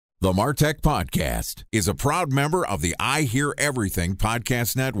The MarTech Podcast is a proud member of the I Hear Everything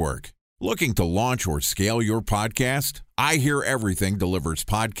Podcast Network. Looking to launch or scale your podcast? I Hear Everything delivers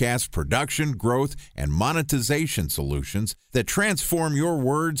podcast production, growth, and monetization solutions that transform your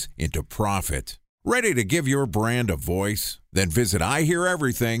words into profit. Ready to give your brand a voice? Then visit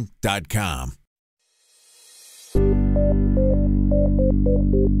iheareverything.com.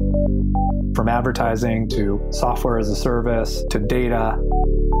 From advertising to software as a service to data.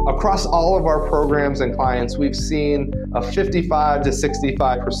 Across all of our programs and clients, we've seen a 55 to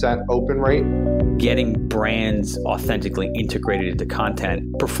 65% open rate. Getting brands authentically integrated into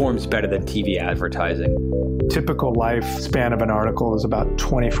content performs better than TV advertising. Typical lifespan of an article is about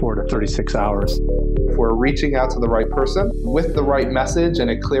 24 to 36 hours. If we're reaching out to the right person with the right message and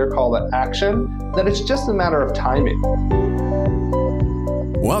a clear call to action, then it's just a matter of timing.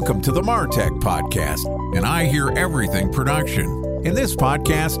 Welcome to the MarTech Podcast, an I Hear Everything production. In this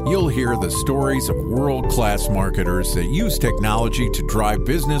podcast, you'll hear the stories of world-class marketers that use technology to drive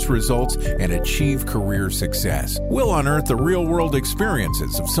business results and achieve career success. We'll unearth the real-world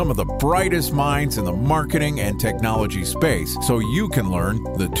experiences of some of the brightest minds in the marketing and technology space so you can learn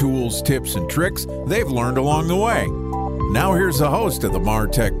the tools, tips, and tricks they've learned along the way. Now here's the host of the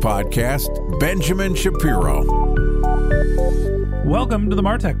MarTech Podcast, Benjamin Shapiro. Welcome to the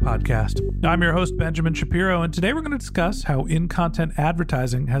MarTech Podcast. I'm your host, Benjamin Shapiro, and today we're going to discuss how in-content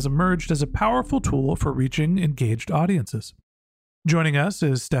advertising has emerged as a powerful tool for reaching engaged audiences. Joining us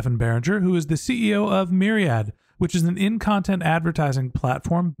is Stephan Beringer, who is the CEO of Mirriad, which is an in-content advertising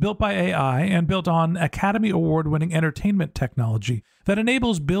platform built by AI and built on Academy Award-winning entertainment technology that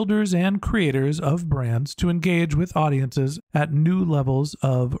enables builders and creators of brands to engage with audiences at new levels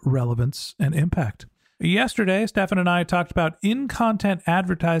of relevance and impact. Yesterday, Stephan and I talked about in-content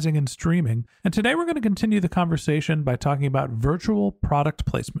advertising and streaming, and today we're going to continue the conversation by talking about virtual product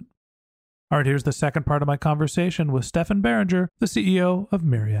placement. All right, here's the second part of my conversation with Stephan Beringer, the CEO of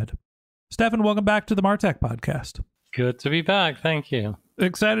Mirriad. Stephan, welcome back to the MarTech Podcast. Good to be back. Thank you.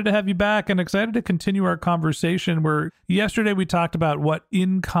 Excited to have you back and excited to continue our conversation where yesterday we talked about what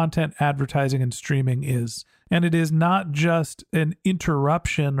in-content advertising and streaming is. And it is not just an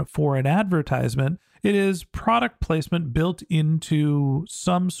interruption for an advertisement. It is product placement built into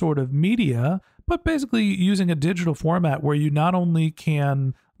some sort of media, but basically using a digital format where you not only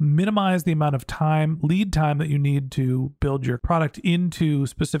can minimize the amount of lead time that you need to build your product into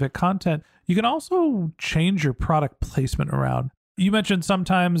specific content, you can also change your product placement around. You mentioned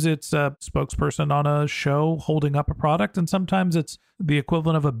sometimes it's a spokesperson on a show holding up a product, and sometimes it's the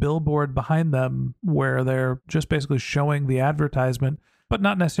equivalent of a billboard behind them where they're just basically showing the advertisement, but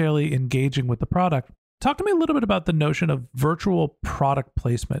not necessarily engaging with the product. Talk to me a little bit about the notion of virtual product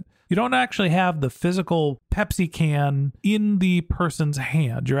placement. You don't actually have the physical Pepsi can in the person's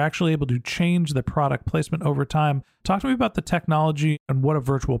hand. You're actually able to change the product placement over time. Talk to me about the technology and what a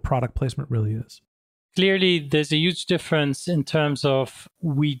virtual product placement really is. Clearly, there's a huge difference in terms of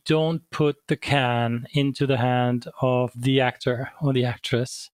we don't put the can into the hand of the actor or the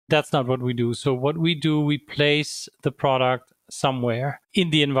actress. That's not what we do. So what we do, we place the product somewhere in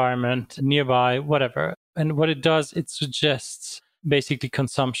the environment, nearby, whatever. And what it does, it suggests basically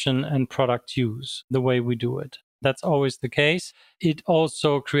consumption and product use, the way we do it. That's always the case. It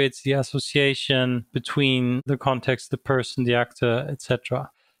also creates the association between the context, the person, the actor,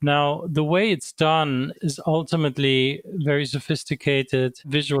 etc. Now, the way it's done is ultimately very sophisticated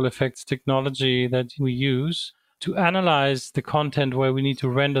visual effects technology that we use to analyze the content where we need to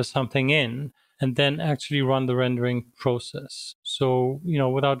render something in and then actually run the rendering process. So,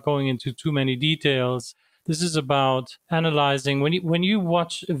 without going into too many details, this is about analyzing. When you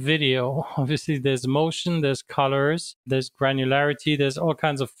watch a video, obviously there's motion, there's colors, there's granularity, there's all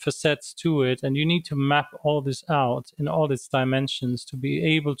kinds of facets to it. And you need to map all this out in all its dimensions to be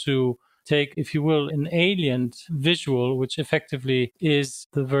able to take, if you will, an alien visual, which effectively is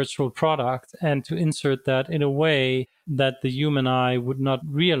the virtual product, and to insert that in a way that the human eye would not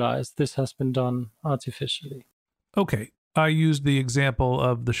realize this has been done artificially. Okay. I used the example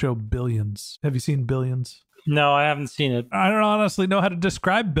of the show Billions. Have you seen Billions? No, I haven't seen it. I don't honestly know how to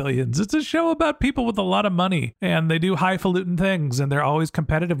describe Billions. It's a show about people with a lot of money, and they do highfalutin things, and they're always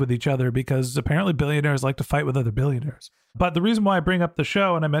competitive with each other because apparently billionaires like to fight with other billionaires. But the reason why I bring up the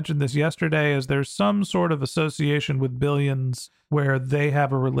show, and I mentioned this yesterday, is there's some sort of association with Billions where they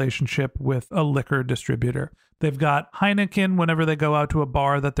have a relationship with a liquor distributor. They've got Heineken whenever they go out to a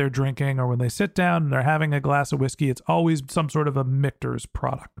bar that they're drinking, or when they sit down and they're having a glass of whiskey, it's always some sort of a Michter's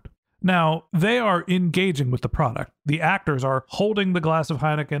product. Now, they are engaging with the product. The actors are holding the glass of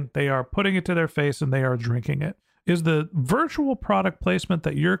Heineken, they are putting it to their face, and they are drinking it. Is the virtual product placement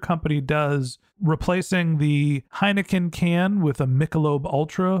that your company does replacing the Heineken can with a Michelob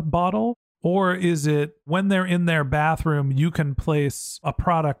Ultra bottle? Or is it when they're in their bathroom, you can place a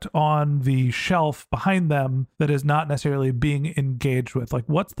product on the shelf behind them that is not necessarily being engaged with? Like,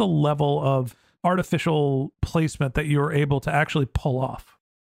 what's the level of artificial placement that you're able to actually pull off?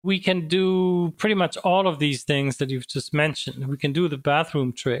 We can do pretty much all of these things that you've just mentioned. We can do the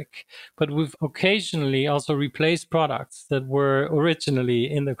bathroom trick, but we've occasionally also replaced products that were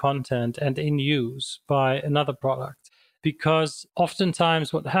originally in the content and in use by another product. Because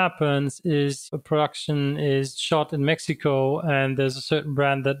oftentimes what happens is a production is shot in Mexico and there's a certain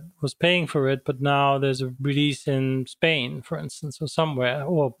brand that was paying for it, but now there's a release in Spain, for instance, or somewhere,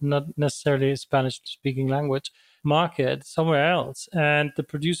 or not necessarily a Spanish-speaking language market, somewhere else. And the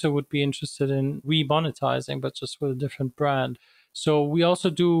producer would be interested in remonetizing, but just with a different brand. So we also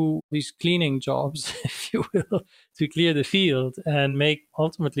do these cleaning jobs, if you will, to clear the field and make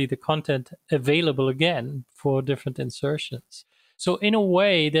ultimately the content available again for different insertions. So in a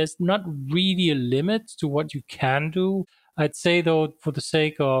way, there's not really a limit to what you can do. I'd say, though, for the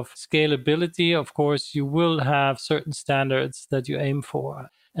sake of scalability, of course, you will have certain standards that you aim for.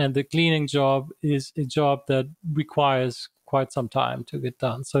 And the cleaning job is a job that requires quite some time to get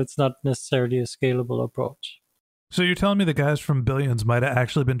done. So it's not necessarily a scalable approach. So you're telling me the guys from Billions might have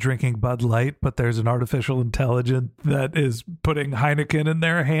actually been drinking Bud Light, but there's an artificial intelligence that is putting Heineken in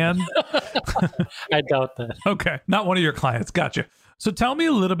their hand? I doubt that. Okay. Not one of your clients. Gotcha. So tell me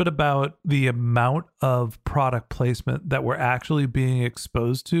a little bit about the amount of product placement that we're actually being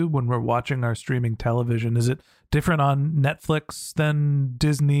exposed to when we're watching our streaming television. Is it different on Netflix than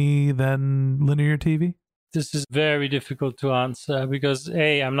Disney, than linear TV? This is very difficult to answer because,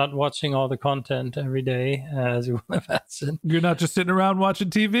 A, I'm not watching all the content every day, as you would imagine. You're not just sitting around watching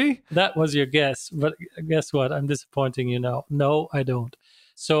TV? That was your guess. But guess what? I'm disappointing you now. No, I don't.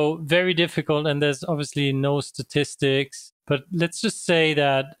 So very difficult. And there's obviously no statistics. But let's just say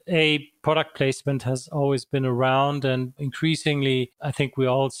that product placement has always been around. And increasingly, I think we're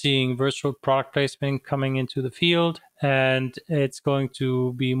all seeing virtual product placement coming into the field. And it's going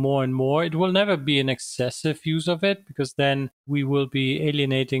to be more and more. It will never be an excessive use of it because then we will be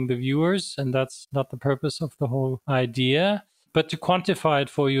alienating the viewers. And that's not the purpose of the whole idea. But to quantify it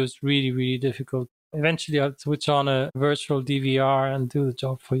for you is really, really difficult. Eventually, I'll switch on a virtual DVR and do the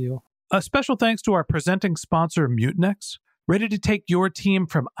job for you. A special thanks to our presenting sponsor, Mutinex. Ready to take your team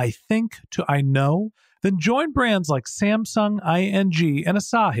from I think to I know? Then join brands like Samsung, ING, and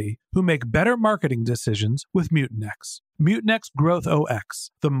Asahi who make better marketing decisions with Mutinex. Mutinex Growth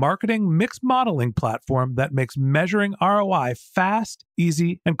OX, the marketing mix modeling platform that makes measuring ROI fast,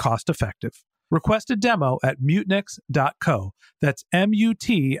 easy, and cost-effective. Request a demo at mutinex.co. That's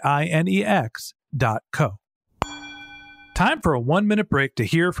MUTINEX.co. Time for a 1-minute break to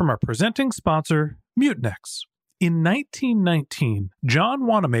hear from our presenting sponsor, Mutinex. In 1919, John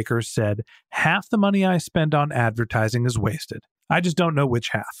Wanamaker said, "Half the money I spend on advertising is wasted. I just don't know which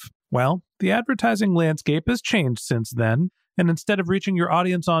half." Well, the advertising landscape has changed since then, and instead of reaching your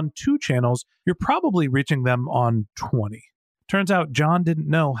audience on 2 channels, you're probably reaching them on 20. Turns out John didn't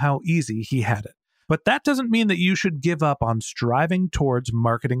know how easy he had it. But that doesn't mean that you should give up on striving towards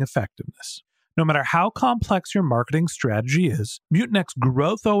marketing effectiveness. No matter how complex your marketing strategy is, Mutinex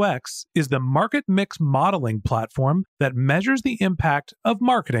Growth OX is the market mix modeling platform that measures the impact of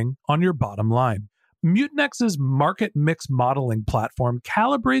marketing on your bottom line. Mutinex's market mix modeling platform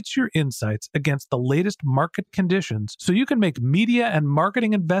calibrates your insights against the latest market conditions so you can make media and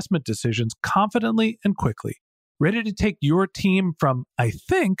marketing investment decisions confidently and quickly. Ready to take your team from I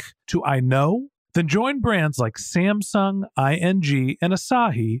think to I know? Then join brands like Samsung, ING, and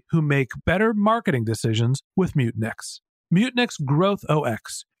Asahi who make better marketing decisions with Mutinex. Mutinex Growth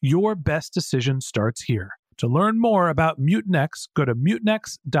OX. Your best decision starts here. To learn more about Mutinex, go to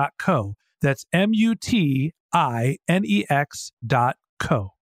mutinex.co. That's MUTINEX.co.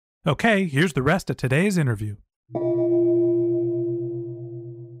 Okay, here's the rest of today's interview.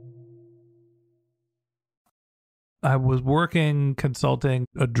 I was working consulting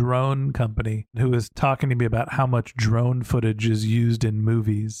a drone company who was talking to me about how much drone footage is used in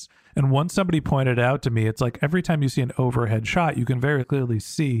movies. And once somebody pointed out to me, it's like every time you see an overhead shot, you can very clearly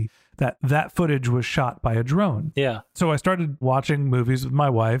see that that footage was shot by a drone. Yeah. So I started watching movies with my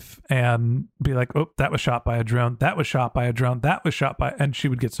wife and be like, oh, that was shot by a drone. That was shot by a drone. That was shot by, and she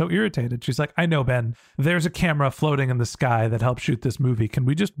would get so irritated. She's like, I know, Ben, there's a camera floating in the sky that helps shoot this movie. Can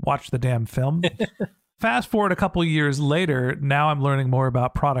we just watch the damn film? Fast forward a couple years later, now I'm learning more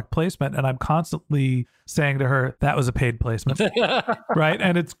about product placement, and I'm constantly saying to her, that was a paid placement, right?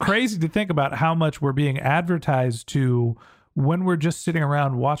 And it's crazy to think about how much we're being advertised to when we're just sitting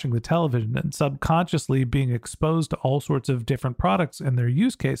around watching the television and subconsciously being exposed to all sorts of different products and their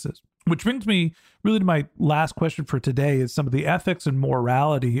use cases. Which brings me really to my last question for today, is some of the ethics and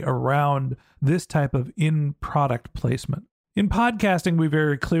morality around this type of in-product placement. In podcasting, we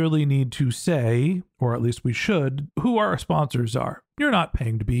very clearly need to say, or at least we should, who our sponsors are. You're not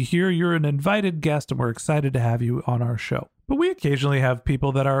paying to be here. You're an invited guest, and we're excited to have you on our show. But we occasionally have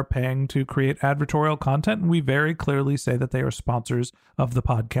people that are paying to create advertorial content, and we very clearly say that they are sponsors of the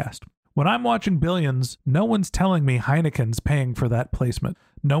podcast. When I'm watching Billions, no one's telling me Heineken's paying for that placement.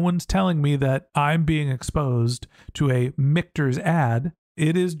 No one's telling me that I'm being exposed to a Michter's ad.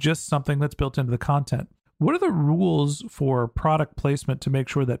 It is just something that's built into the content. What are the rules for product placement to make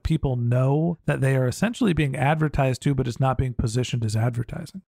sure that people know that they are essentially being advertised to, but it's not being positioned as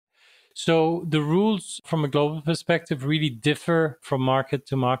advertising? So the rules from a global perspective really differ from market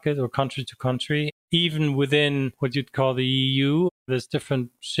to market or country to country. Even within what you'd call the EU, there's different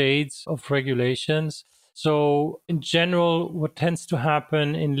shades of regulations. So in general, what tends to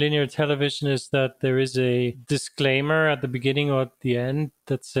happen in linear television is that there is a disclaimer at the beginning or at the end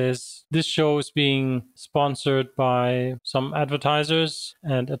that says this show is being sponsored by some advertisers.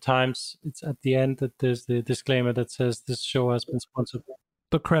 And at times it's at the end that there's the disclaimer that says this show has been sponsored.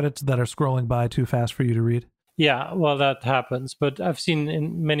 The credits that are scrolling by too fast for you to read. Yeah, well, that happens. But I've seen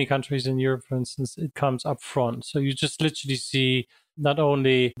in many countries in Europe, for instance, it comes up front. So you just literally see not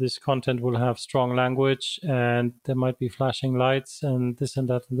only this content will have strong language and there might be flashing lights and this and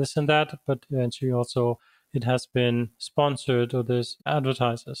that and this and that, but eventually also it has been sponsored or there's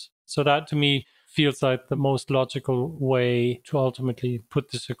advertisers. So that to me feels like the most logical way to ultimately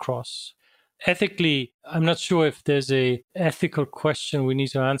put this across. Ethically, I'm not sure if there's a ethical question we need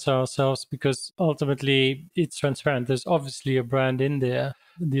to answer ourselves because ultimately it's transparent. There's obviously a brand in there.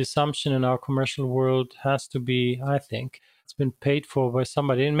 The assumption in our commercial world has to be, I think, it's been paid for by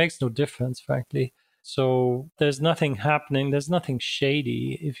somebody. It makes no difference, frankly. So there's nothing happening. There's nothing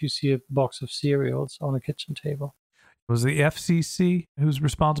shady if you see a box of cereals on a kitchen table. Was the FCC, who's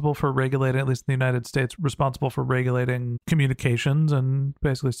responsible for regulating, at least in the United States, responsible for regulating communications and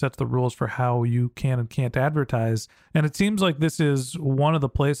basically sets the rules for how you can and can't advertise. And it seems like this is one of the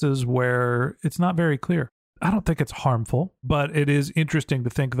places where it's not very clear. I don't think it's harmful, but it is interesting to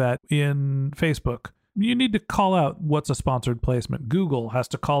think that in Facebook, you need to call out what's a sponsored placement. Google has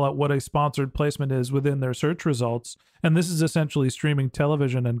to call out what a sponsored placement is within their search results. And this is essentially streaming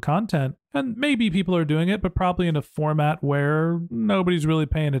television and content. And maybe people are doing it, but probably in a format where nobody's really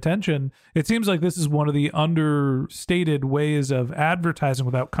paying attention. It seems like this is one of the understated ways of advertising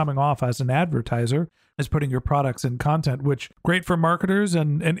without coming off as an advertiser, is putting your products in content, which great for marketers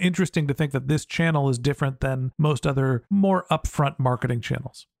and interesting to think that this channel is different than most other more upfront marketing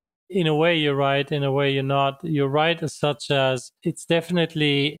channels. In a way, you're right. In a way, you're not. You're right as such as it's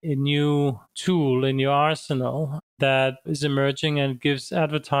definitely a new tool in your arsenal that is emerging and gives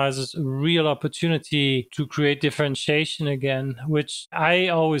advertisers a real opportunity to create differentiation again, which I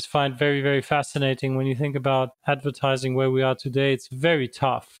always find very, very fascinating when you think about advertising where we are today. It's very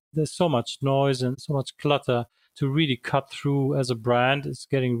tough. There's so much noise and so much clutter to really cut through as a brand. It's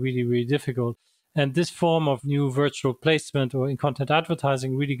getting really, really difficult. And this form of new virtual placement or in content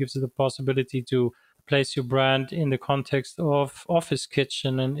advertising really gives you the possibility to place your brand in the context of Office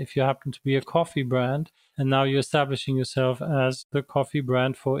Kitchen. And if you happen to be a coffee brand, and now you're establishing yourself as the coffee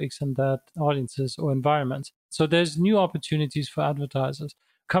brand for X and that audiences or environments. So there's new opportunities for advertisers.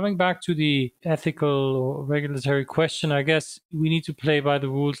 Coming back to the ethical or regulatory question, I guess we need to play by the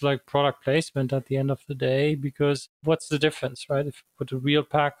rules like product placement at the end of the day, because what's the difference, right? If you put a real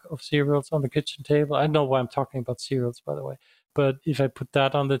pack of cereals on the kitchen table, I know why I'm talking about cereals, by the way, but if I put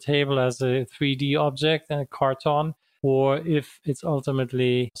that on the table as a 3D object and a carton, or if it's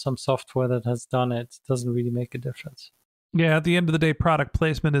ultimately some software that has done it, doesn't really make a difference. Yeah, at the end of the day, product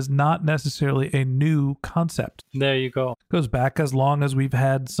placement is not necessarily a new concept. There you go. It goes back as long as we've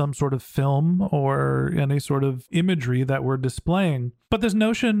had some sort of film or any sort of imagery that we're displaying. But this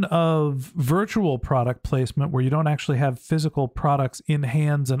notion of virtual product placement where you don't actually have physical products in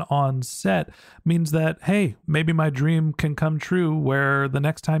hands and on set means that, hey, maybe my dream can come true where the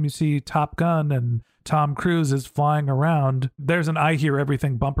next time you see Top Gun and Tom Cruise is flying around, there's an I Hear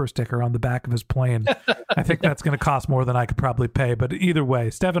Everything bumper sticker on the back of his plane. I think that's going to cost more than I could probably pay. But either way,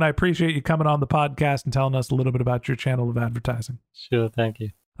 Stephan, I appreciate you coming on the podcast and telling us a little bit about your channel of advertising. Sure. Thank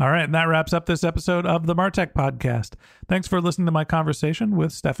you. All right, and that wraps up this episode of the Martech Podcast. Thanks for listening to my conversation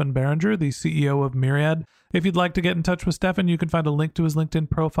with Stephan Beringer, the CEO of Mirriad. If you'd like to get in touch with Stephan, you can find a link to his LinkedIn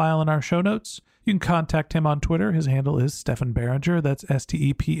profile in our show notes. You can contact him on Twitter. His handle is Stephan Beringer. That's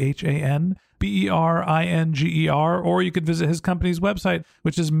StephanBeringer. Or you could visit his company's website,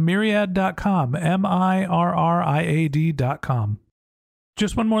 which is Mirriad.com, Mirriad.com.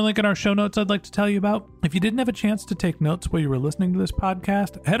 Just one more link in our show notes I'd like to tell you about. If you didn't have a chance to take notes while you were listening to this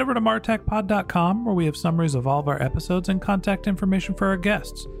podcast, head over to martechpod.com, where we have summaries of all of our episodes and contact information for our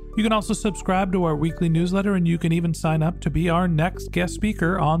guests. You can also subscribe to our weekly newsletter, and you can even sign up to be our next guest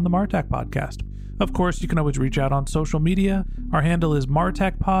speaker on the Martech Podcast. Of course, you can always reach out on social media. Our handle is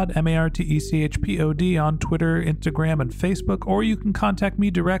MartechPod, MarTechPod on Twitter, Instagram, and Facebook, or you can contact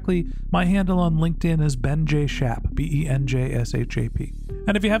me directly. My handle on LinkedIn is Ben J. Shap, BenJShap.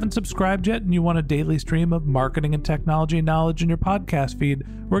 And if you haven't subscribed yet and you want a daily stream of marketing and technology knowledge in your podcast feed,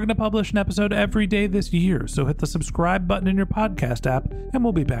 we're going to publish an episode every day this year, so hit the subscribe button in your podcast app, and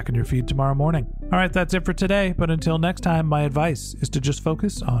we'll be back in your feed tomorrow morning. All right, that's it for today, but until next time, my advice is to just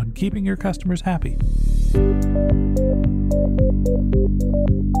focus on keeping your customers happy.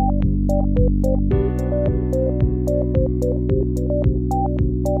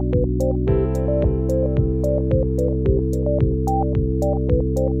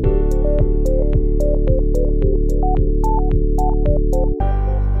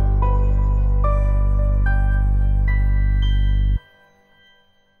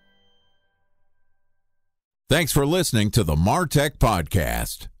 Thanks for listening to the Martech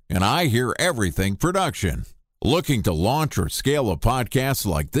Podcast, and I Hear Everything production. Looking to launch or scale a podcast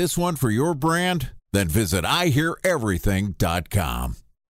like this one for your brand? Then visit iheareverything.com.